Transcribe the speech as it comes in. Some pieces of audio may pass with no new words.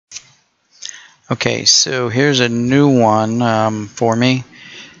Okay, so here's a new one for me,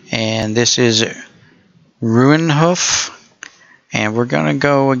 and this is Ruinhoof, and we're gonna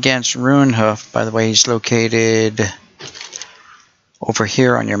go against Ruinhoof. By the way, he's located over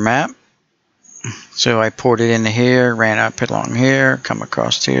here on your map. So I poured it into here, ran up along here, come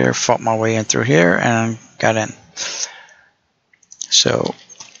across here, fought my way in through here, and got in. So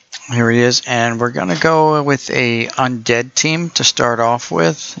here he is, and we're gonna go with a undead team to start off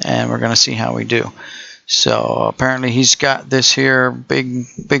with, and we're gonna see how we do. So apparently he's got this here big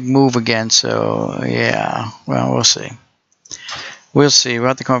move again. So yeah, well, we'll see. We'll see. We'll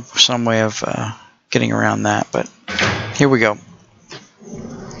have to come up with some way of getting around that. But here we go.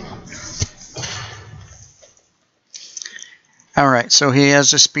 Alright, so he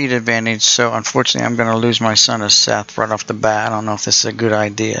has a speed advantage, so unfortunately I'm going to lose my Son of Seth right off the bat. I don't know if this is a good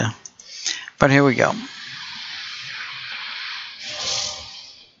idea. But here we go.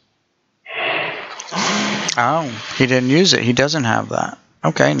 Oh, he didn't use it. He doesn't have that.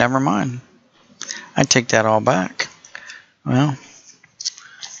 Okay, never mind. I take that all back. Well,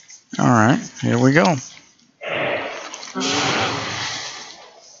 alright, here we go.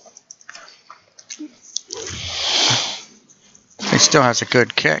 He still has a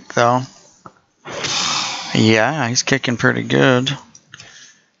good kick, though. Yeah, he's kicking pretty good.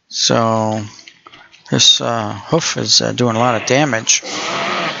 So, this hoof is doing a lot of damage.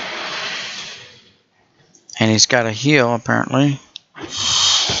 And he's got a heal, apparently,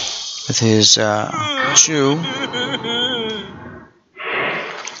 with his chew.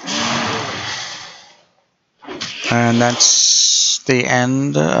 And that's the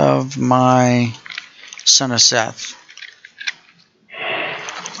end of my Son of Seth.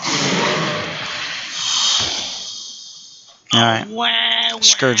 Alright,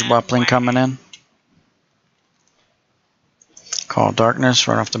 Scourge Whelpling coming in. Call Darkness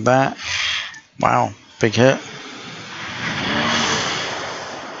right off the bat. Wow, big hit.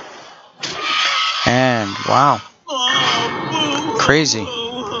 And wow, crazy.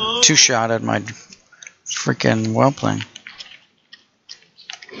 Two-shot at my freaking Whelpling.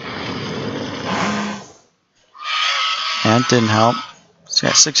 And it didn't help. He's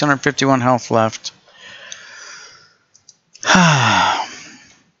got 651 health left.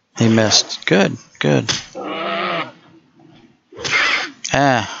 He missed. Good, good.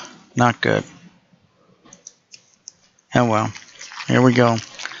 Not good. Oh well. Here we go.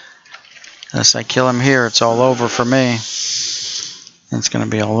 Unless I kill him here, it's all over for me. It's going to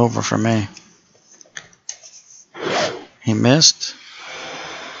be all over for me. He missed.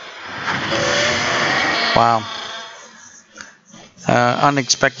 Wow.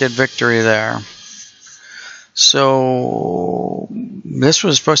 Unexpected victory there. So this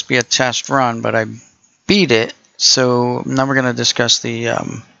was supposed to be a test run, but I beat it. So now we're going to discuss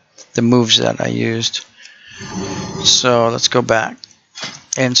the moves that I used. So let's go back.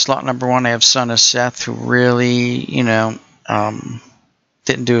 In slot number 1, I have Son of Seth, who really, didn't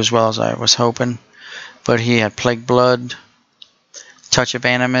do as well as I was hoping. But he had Plague Blood, Touch of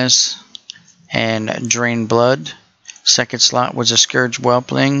Animus, and Drain Blood. Second slot was a Scourge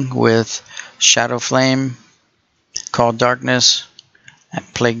Whelpling with Shadow Flame, Call Darkness, and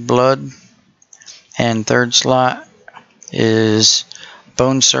Plague Blood. And third slot is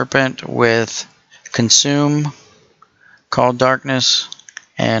Bone Serpent with Consume, Call Darkness,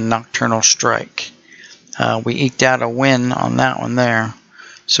 and Nocturnal Strike. We eked out a win on that one there.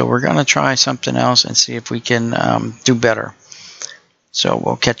 So we're going to try something else and see if we can do better. So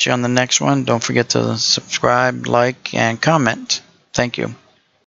we'll catch you on the next one. Don't forget to subscribe, like, and comment. Thank you.